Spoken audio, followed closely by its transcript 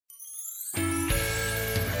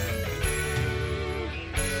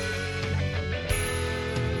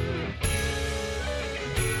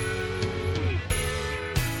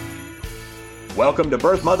Welcome to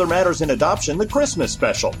Birth, Mother Matters, and Adoption, the Christmas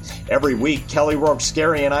special. Every week, Kelly Rourke,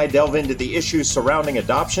 Scary, and I delve into the issues surrounding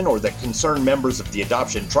adoption or that concern members of the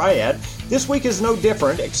adoption triad. This week is no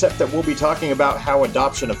different, except that we'll be talking about how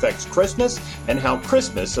adoption affects Christmas and how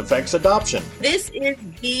Christmas affects adoption. This is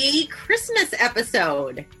the Christmas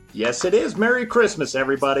episode. Yes, it is. Merry Christmas,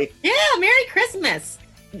 everybody. Yeah, Merry Christmas.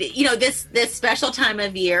 You know, this special time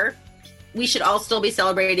of year, we should all still be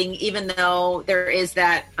celebrating, even though there is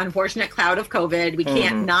that unfortunate cloud of COVID. We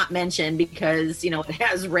can't not mention because, you know, it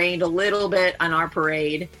has rained a little bit on our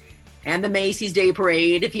parade and the Macy's Day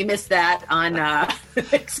Parade. If you missed that on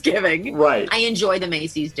Thanksgiving. Right. I enjoy the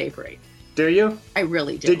Macy's Day Parade. Do you? I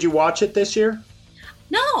really do. Did you watch it this year?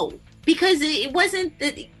 No, because it wasn't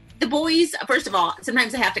the boys. First of all,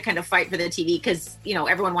 sometimes I have to kind of fight for the TV because, you know,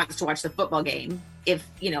 everyone wants to watch the football game. If,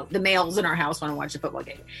 you know, the males in our house want to watch the football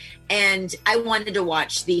game. And I wanted to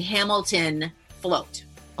watch the Hamilton float.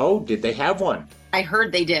 Oh, did they have one? I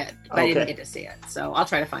heard they did, but I didn't get to see it. So I'll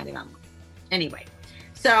try to find it online. Anyway,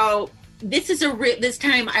 so this is this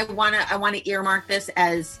time I want to earmark this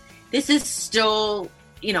as this is still,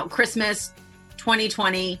 you know, Christmas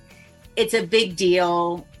 2020. It's a big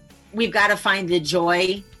deal. We've got to find the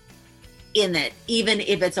joy in it, even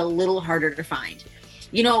if it's a little harder to find.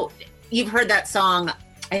 You know, you've heard that song,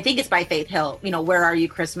 I think it's by Faith Hill, you know, Where Are You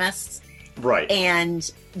Christmas? Right. And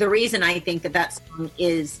the reason I think that song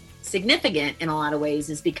is significant in a lot of ways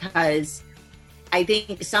is because I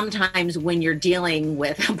think sometimes when you're dealing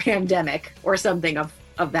with a pandemic or something of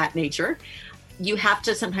that nature, you have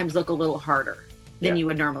to sometimes look a little harder than you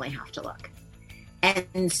would normally have to look.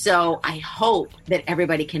 And so I hope that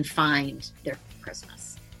everybody can find their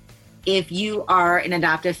Christmas. If you are an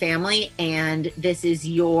adoptive family and this is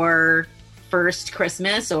your first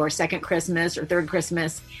Christmas or second Christmas or third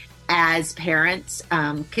Christmas as parents,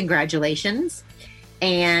 congratulations.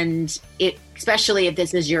 And especially if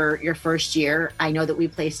this is your first year, I know that we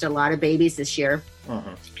placed a lot of babies this year.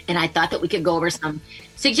 And I thought that we could go over some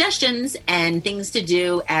suggestions and things to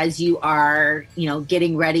do as you are, you know,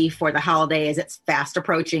 getting ready for the holiday as it's fast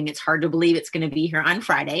approaching. It's hard to believe it's going to be here on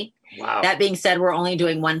Friday. Wow. That being said, we're only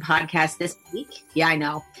doing one podcast this week. Yeah, I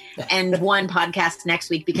know. And one podcast next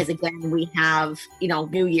week because, again, we have, you know,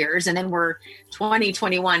 New Year's and then we're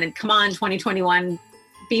 2021. And come on, 2021,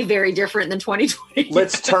 be very different than 2020.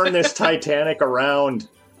 Let's turn this Titanic around.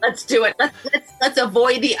 Let's do it. Let's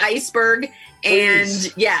avoid the iceberg. Please.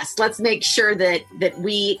 And yes, let's make sure that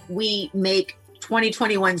we make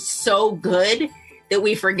 2021 so good that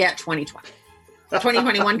we forget 2020.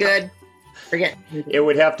 2021 good. Forget. It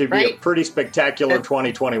would have to be right? a pretty spectacular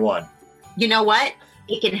 2021. You know what?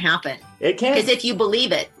 It can happen. It can. Because if you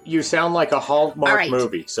believe it. You sound like a Hallmark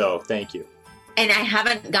movie, so thank you. And I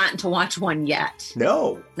haven't gotten to watch one yet.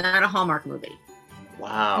 No. Not a Hallmark movie.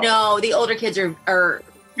 Wow. No, the older kids are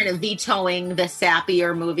kind of vetoing the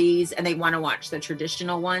sappier movies and they want to watch the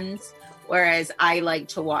traditional ones, whereas I like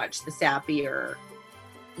to watch the sappier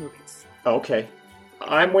movies. Okay.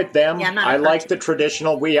 I'm with them. Yeah, I like the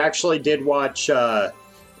traditional. We actually did watch,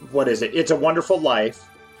 what is it? It's a Wonderful Life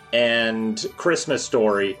and Christmas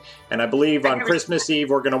Story. And I believe on Christmas Eve,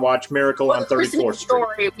 we're going to watch Miracle on 34th Street.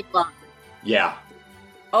 Story we love. Yeah.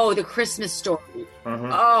 Oh, the Christmas Story. Mm-hmm.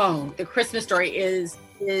 Oh, the Christmas Story is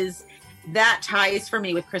that ties for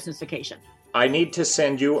me with Christmas Vacation. I need to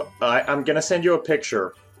send you, I'm going to send you a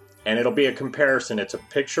picture and it'll be a comparison. It's a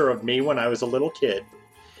picture of me when I was a little kid.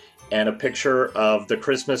 And a picture of the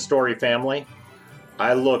Christmas Story family.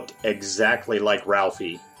 I looked exactly like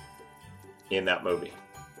Ralphie in that movie.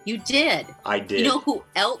 You did? I did. You know who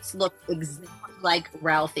else looked exactly like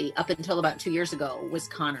Ralphie up until about 2 years ago was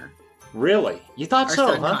Connor. Really? You thought Our so,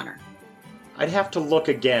 son, huh? Connor. I'd have to look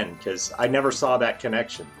again because I never saw that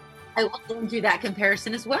connection. I will do that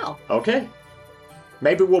comparison as well. Okay.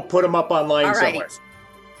 Maybe we'll put them up online All right. somewhere.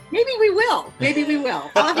 Maybe we will. Maybe we will.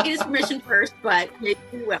 I'll have to get his permission first, but maybe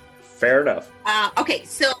we will. Fair enough. Okay,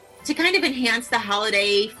 so to kind of enhance the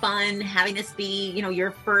holiday fun, having this be, you know, your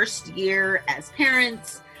first year as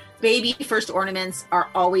parents, baby first ornaments are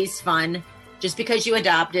always fun. Just because you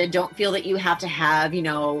adopted, don't feel that you have to have, you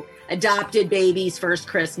know, adopted baby's first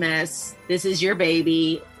Christmas. This is your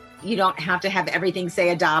baby. You don't have to have everything say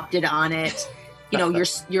adopted on it. You know,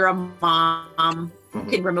 you're a mom. You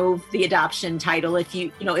can remove the adoption title if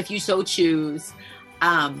you so choose.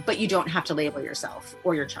 But you don't have to label yourself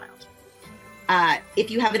or your child. If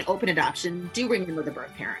you have an open adoption, do remember the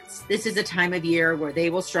birth parents. This is a time of year where they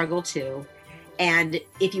will struggle too. And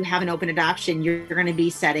if you have an open adoption, you're going to be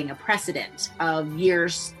setting a precedent of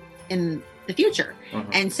years in the future.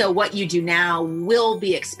 And so what you do now will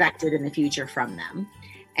be expected in the future from them.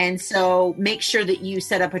 And so make sure that you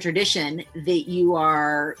set up a tradition that you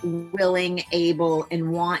are willing, able,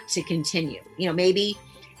 and want to continue. Maybe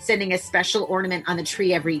sending a special ornament on the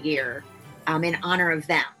tree every year in honor of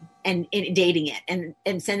them, and dating it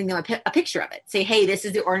and sending them a picture of it. Say, hey, this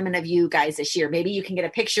is the ornament of you guys this year. Maybe you can get a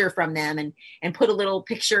picture from them and put a little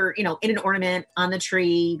picture, in an ornament on the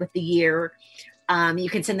tree with the year. You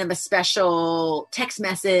can send them a special text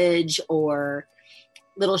message or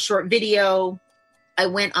little short video. I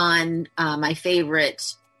went on my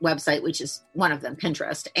favorite website, which is one of them,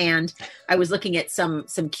 Pinterest, and I was looking at some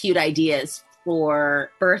cute ideas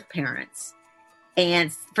for birth parents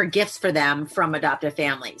and for gifts for them from adoptive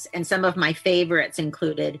families. And some of my favorites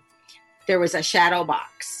included, there was a shadow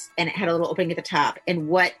box and it had a little opening at the top. And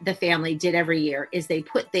what the family did every year is they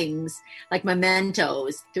put things like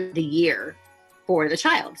mementos through the year for the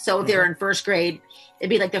child. So if they're in first grade, it'd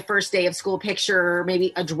be like the first day of school picture,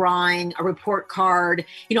 maybe a drawing, a report card,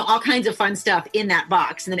 all kinds of fun stuff in that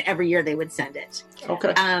box. And then every year they would send it.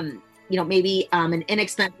 Okay. Maybe an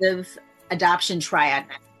inexpensive adoption triad.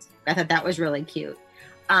 I thought that was really cute.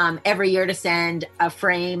 Every year to send a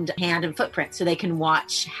framed hand and footprint so they can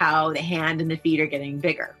watch how the hand and the feet are getting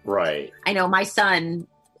bigger. Right. I know my son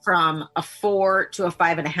from a 4 to a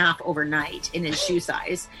 5.5 overnight in his shoe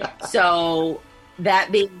size. So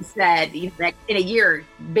that being said, that in a year,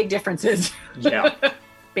 big differences. Yeah.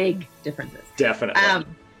 Big differences. Definitely.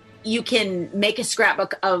 You can make a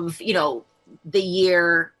scrapbook of, the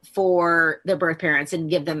year for the birth parents and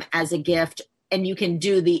give them as a gift. And you can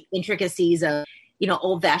do the intricacies of,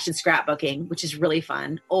 old fashioned scrapbooking, which is really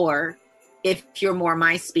fun. Or if you're more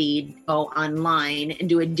my speed, go online and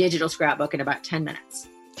do a digital scrapbook in about 10 minutes.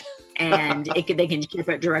 And they can ship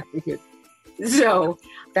it directly to you. So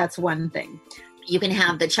that's one thing. You can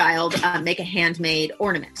have the child make a handmade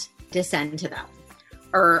ornament to send to them,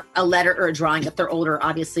 or a letter or a drawing if they're older,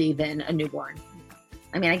 obviously, than a newborn.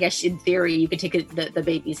 I mean, I guess in theory, you could take the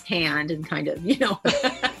baby's hand and kind of,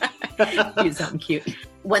 do something cute.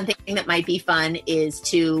 One thing that might be fun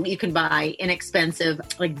is you can buy inexpensive,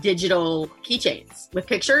 like digital keychains with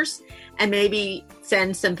pictures, and maybe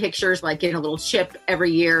send some pictures like in a little chip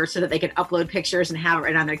every year so that they can upload pictures and have it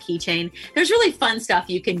right on their keychain. There's really fun stuff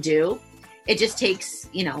you can do. It just takes,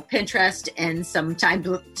 Pinterest and some time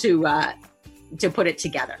to put it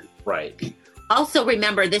together. Right. Also,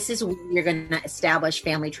 remember, this is where you're going to establish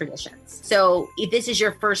family traditions. So if this is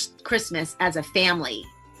your first Christmas as a family,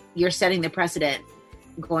 you're setting the precedent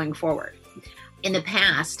going forward. In the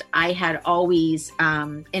past, I had always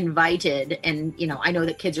invited, and, I know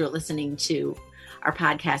that kids are listening to our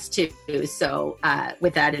podcast too. So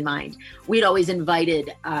with that in mind, we'd always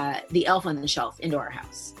invited the elf on the shelf into our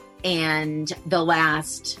house. And the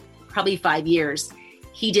last probably 5 years,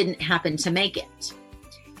 he didn't happen to make it.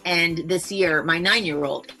 And this year, my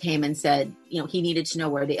 9-year-old came and said, he needed to know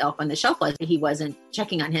where the elf on the shelf was. He wasn't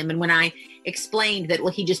checking on him. And when I explained that,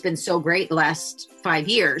 he'd just been so great the last 5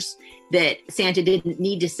 years that Santa didn't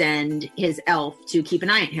need to send his elf to keep an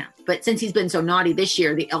eye on him. But since he's been so naughty this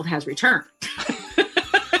year, the elf has returned.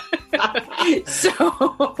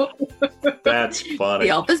 So that's funny. The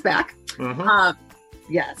elf is back. Mm-hmm.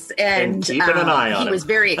 Yes. And keeping an eye on him. He was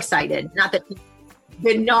very excited. Not that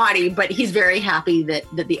been naughty, but he's very happy that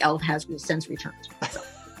the elf has since returned.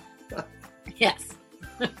 So, yes.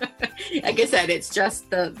 Like I said, it's just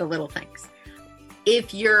the little things.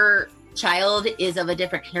 If your child is of a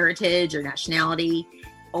different heritage or nationality,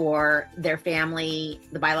 or their family,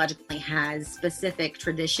 the biological family, has specific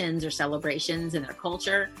traditions or celebrations in their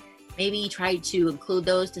culture, maybe try to include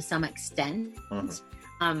those to some extent.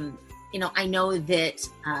 Mm-hmm. I know that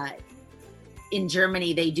in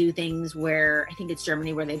Germany, they do things where, I think it's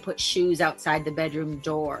Germany, where they put shoes outside the bedroom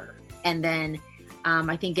door. And then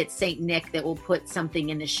I think it's St. Nick that will put something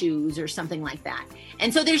in the shoes or something like that.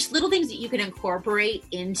 And so there's little things that you can incorporate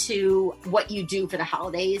into what you do for the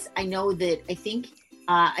holidays. I know that I think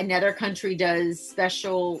another country does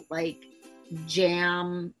special like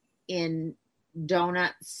jam in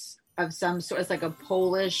donuts of some sort. It's like a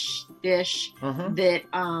Polish dish that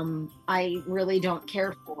I really don't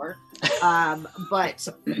care for. But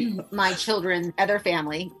my children, other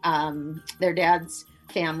family, their dad's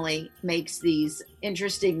family makes these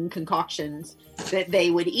interesting concoctions that they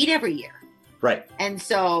would eat every year. Right. And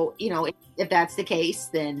so, if that's the case,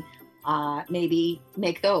 then maybe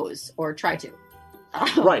make those or try to.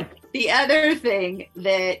 Right. The other thing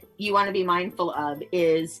that you want to be mindful of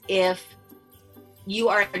is if you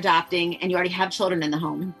are adopting and you already have children in the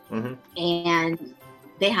home and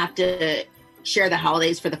they have to share the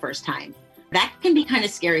holidays for the first time. That can be kind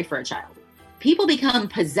of scary for a child. People become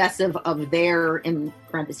possessive of their, in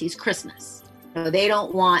parentheses, Christmas. They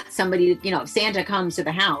don't want somebody, if Santa comes to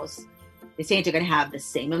the house, is Santa going to have the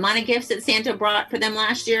same amount of gifts that Santa brought for them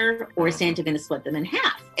last year, or is Santa going to split them in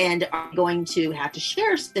half? And are going to have to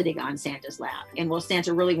share sitting on Santa's lap? And will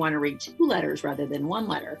Santa really want to read 2 letters rather than 1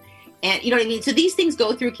 letter? And you know what I mean? So these things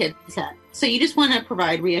go through kids' head. So you just want to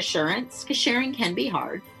provide reassurance, because sharing can be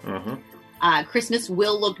hard. Mm-hmm. Christmas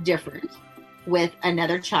will look different with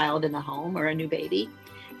another child in the home or a new baby.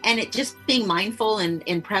 And it just being mindful and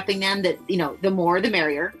prepping them that, the more the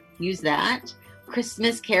merrier. Use that.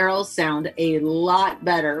 Christmas carols sound a lot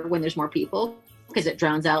better when there's more people, because it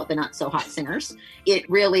drowns out the not so hot singers. It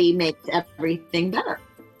really makes everything better,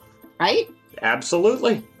 right?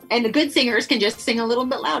 Absolutely. And the good singers can just sing a little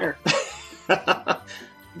bit louder.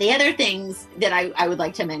 The other things that I would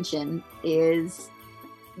like to mention is,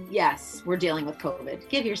 yes, we're dealing with COVID.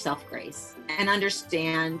 Give yourself grace and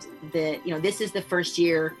understand that, this is the first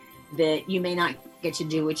year that you may not get to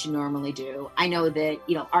do what you normally do. I know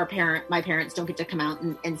that, my parents don't get to come out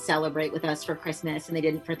and celebrate with us for Christmas, and they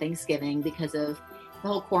didn't for Thanksgiving because of the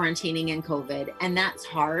whole quarantining and COVID. And that's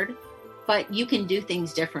hard, but you can do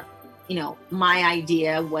things different. My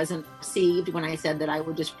idea wasn't received when I said that I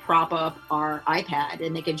would just prop up our iPad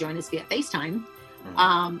and they could join us via FaceTime.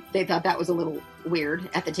 They thought that was a little weird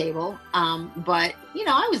at the table. But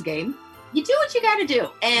I was game. You do what you got to do.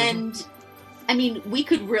 And we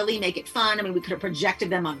could really make it fun. We could have projected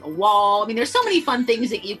them on the wall. There's so many fun things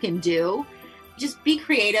that you can do. Just be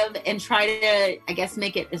creative and try to, I guess,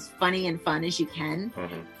 make it as funny and fun as you can.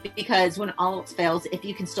 Because when all else fails, if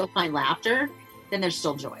you can still find laughter, then there's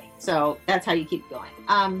still joy. So that's how you keep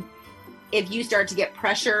going. If you start to get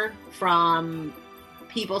pressure from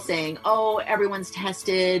people saying, oh, everyone's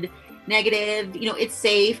tested negative, it's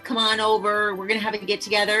safe, come on over, we're going to have a get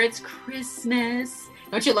together, it's Christmas.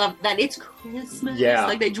 Don't you love that? It's Christmas. Yeah.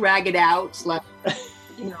 Like they drag it out. Like,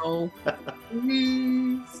 you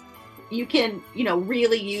can,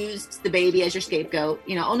 really use the baby as your scapegoat.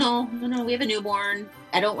 Oh, no, we have a newborn.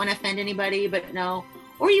 I don't want to offend anybody, but no.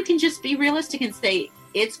 Or you can just be realistic and say,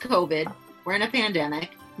 it's COVID. We're in a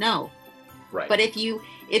pandemic. No. Right. But if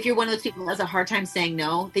you're one of those people who has a hard time saying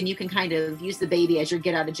no, then you can kind of use the baby as your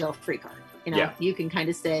get out of jail free card. You can kind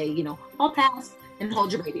of say, I'll pass and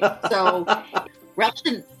hold your baby. So relish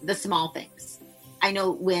in the small things. I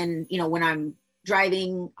know when I'm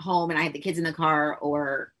driving home and I have the kids in the car,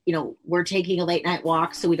 or, we're taking a late night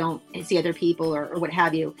walk so we don't see other people or what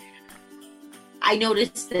have you. I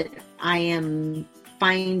noticed that I am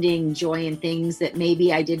finding joy in things that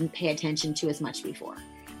maybe I didn't pay attention to as much before.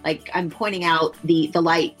 Like I'm pointing out the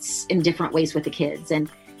lights in different ways with the kids, and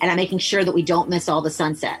I'm making sure that we don't miss all the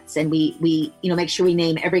sunsets, and we make sure we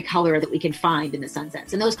name every color that we can find in the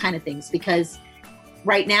sunsets and those kind of things, because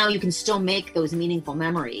right now you can still make those meaningful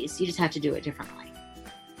memories. You just have to do it differently.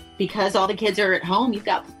 Because all the kids are at home, you've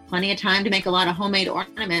got plenty of time to make a lot of homemade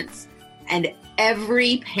ornaments, and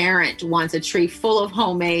every parent wants a tree full of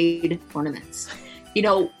homemade ornaments.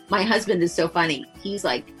 My husband is so funny. He's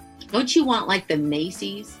like, don't you want like the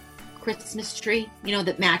Macy's Christmas tree,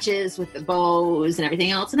 that matches with the bows and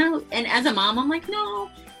everything else? And as a mom, I'm like, no,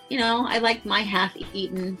 I like my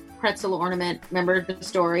half-eaten pretzel ornament. Remember the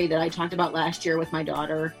story that I talked about last year with my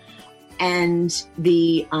daughter? And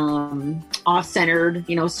the off-centered,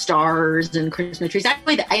 stars and Christmas trees.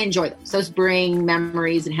 I enjoy those. Those bring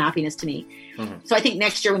memories and happiness to me. Mm-hmm. So I think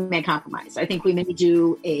next year we may compromise. I think we maybe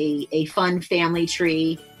do a fun family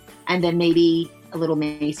tree, and then maybe a little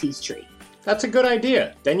Macy's tree. That's a good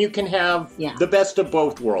idea. Then you can have the best of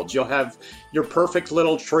both worlds. You'll have your perfect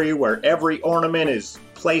little tree where every ornament is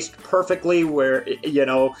placed perfectly, where,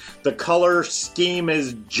 the color scheme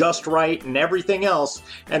is just right and everything else.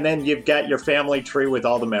 And then you've got your family tree with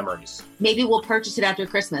all the memories. Maybe we'll purchase it after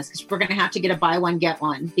Christmas, because we're going to have to get a buy one, get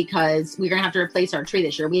one, because we're going to have to replace our tree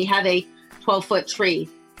this year. We have a 12-foot tree,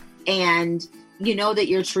 and that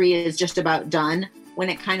your tree is just about done when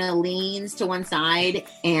it kind of leans to one side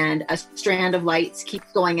and a strand of lights keeps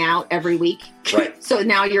going out every week. Right. So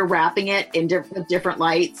now you're wrapping it in different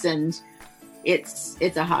lights, and it's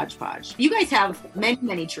a hodgepodge. You guys have many,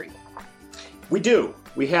 many trees. We do.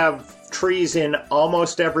 We have trees in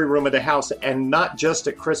almost every room of the house, and not just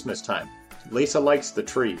at Christmas time. Lisa likes the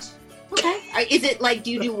trees. Okay. Is it like,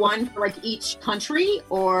 do you do one for like each country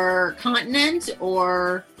or continent,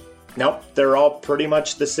 or? Nope. They're all pretty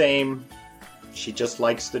much the same. She just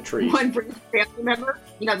likes the trees. One for each family member?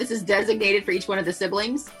 This is designated for each one of the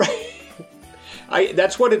siblings?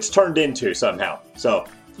 That's what it's turned into somehow. So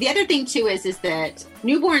the other thing too is that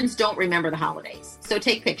newborns don't remember the holidays. So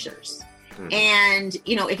take pictures. Mm-hmm. And,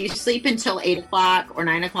 if you sleep until 8 o'clock or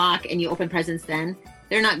 9 o'clock and you open presents then,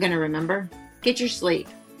 they're not going to remember. Get your sleep.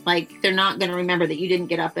 Like, they're not going to remember that you didn't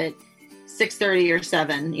get up at 6:30 or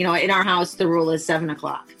 7. You know, in our house, the rule is 7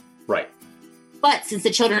 o'clock. Right. But since the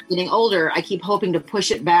children are getting older, I keep hoping to push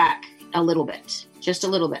it back a little bit, just a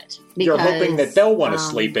little bit. Because, you're hoping that they'll want to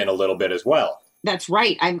sleep in a little bit as well. That's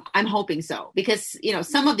right. I'm hoping so, because, you know,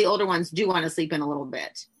 some of the older ones do want to sleep in a little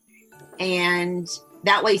bit. And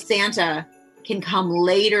that way Santa can come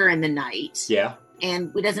later in the night. Yeah.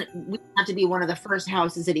 And we have to be one of the first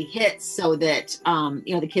houses that he hits so that,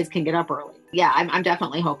 you know, the kids can get up early. Yeah, I'm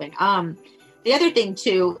definitely hoping. The other thing,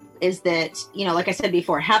 too, is that, you know, like I said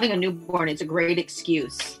before, having a newborn is a great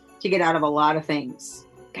excuse to get out of a lot of things.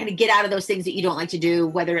 Kind of get out of those things that you don't like to do,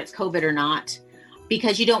 whether it's COVID or not,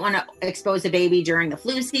 because you don't want to expose the baby during the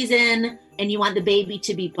flu season, and you want the baby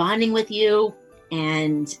to be bonding with you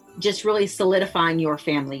and just really solidifying your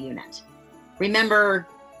family unit. Remember,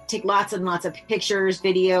 take lots and lots of pictures,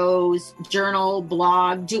 videos, journal,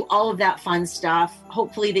 blog, do all of that fun stuff.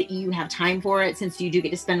 Hopefully that you have time for it, since you do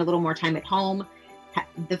get to spend a little more time at home.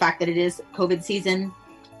 The fact that it is COVID season.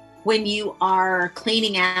 When you are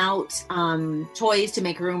cleaning out toys to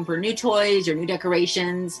make room for new toys or new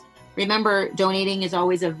decorations, remember, donating is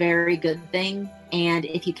always a very good thing. And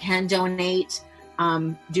if you can donate,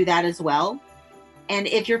 do that as well. And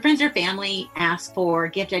if your friends or family ask for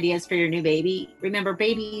gift ideas for your new baby, remember,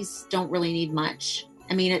 babies don't really need much.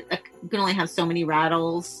 I mean, you can only have so many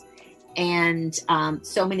rattles and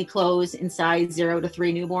so many clothes in size 0 to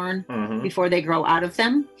 3 newborn before they grow out of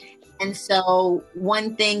them. And so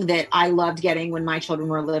one thing that I loved getting when my children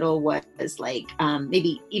were little was like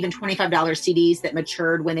maybe even $25 CDs that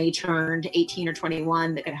matured when they turned 18 or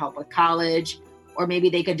 21 that could help with college, or maybe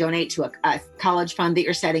they could donate to a college fund that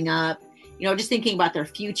you're setting up. You know, just thinking about their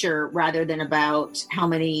future rather than about how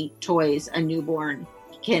many toys a newborn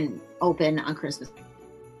can open on Christmas.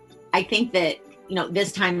 I think that, you know,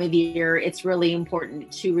 this time of year, it's really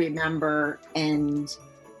important to remember, and,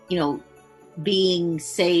 you know, being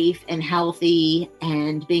safe and healthy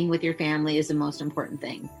and being with your family is the most important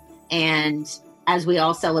thing. And as we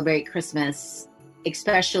all celebrate Christmas,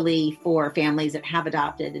 especially for families that have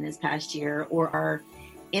adopted in this past year or are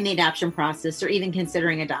in the adoption process or even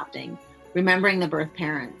considering adopting, remembering the birth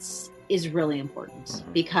parents is really important,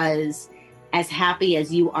 because as happy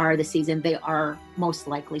as you are this season, they are most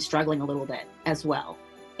likely struggling a little bit as well.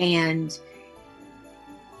 And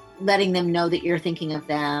letting them know that you're thinking of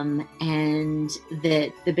them and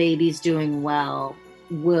that the baby's doing well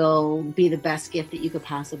will be the best gift that you could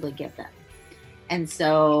possibly give them. And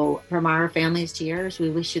so from our families to yours,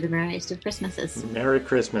 we wish you the merriest of Christmases. Merry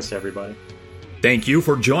Christmas, everybody. Thank you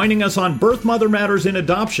for joining us on Birth Mother Matters in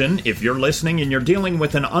Adoption. If you're listening and you're dealing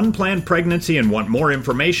with an unplanned pregnancy and want more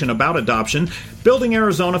information about adoption, Building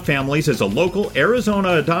Arizona Families is a local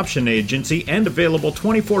Arizona adoption agency and available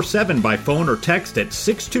 24/7 by phone or text at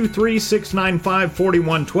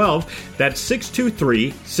 623-695-4112. That's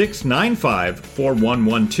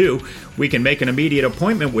 623-695-4112. We can make an immediate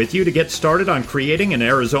appointment with you to get started on creating an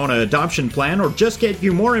Arizona adoption plan or just get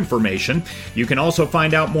you more information. You can also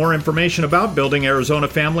find out more information about Building Arizona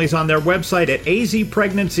Families on their website at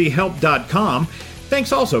azpregnancyhelp.com.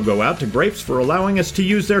 Thanks also go out to Grapes for allowing us to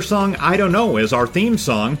use their song I Don't Know as our theme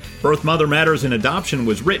song. Birth Mother Matters in Adoption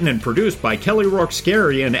was written and produced by Kelly Rourke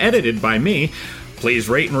Scary and edited by me. Please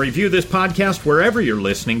rate and review this podcast wherever you're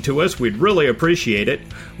listening to us. We'd really appreciate it.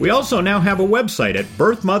 We also now have a website at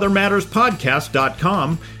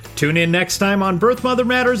birthmothermatterspodcast.com. Tune in next time on Birth Mother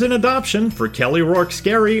Matters in Adoption. For Kelly Rourke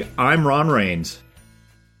Scary, I'm Ron Rains.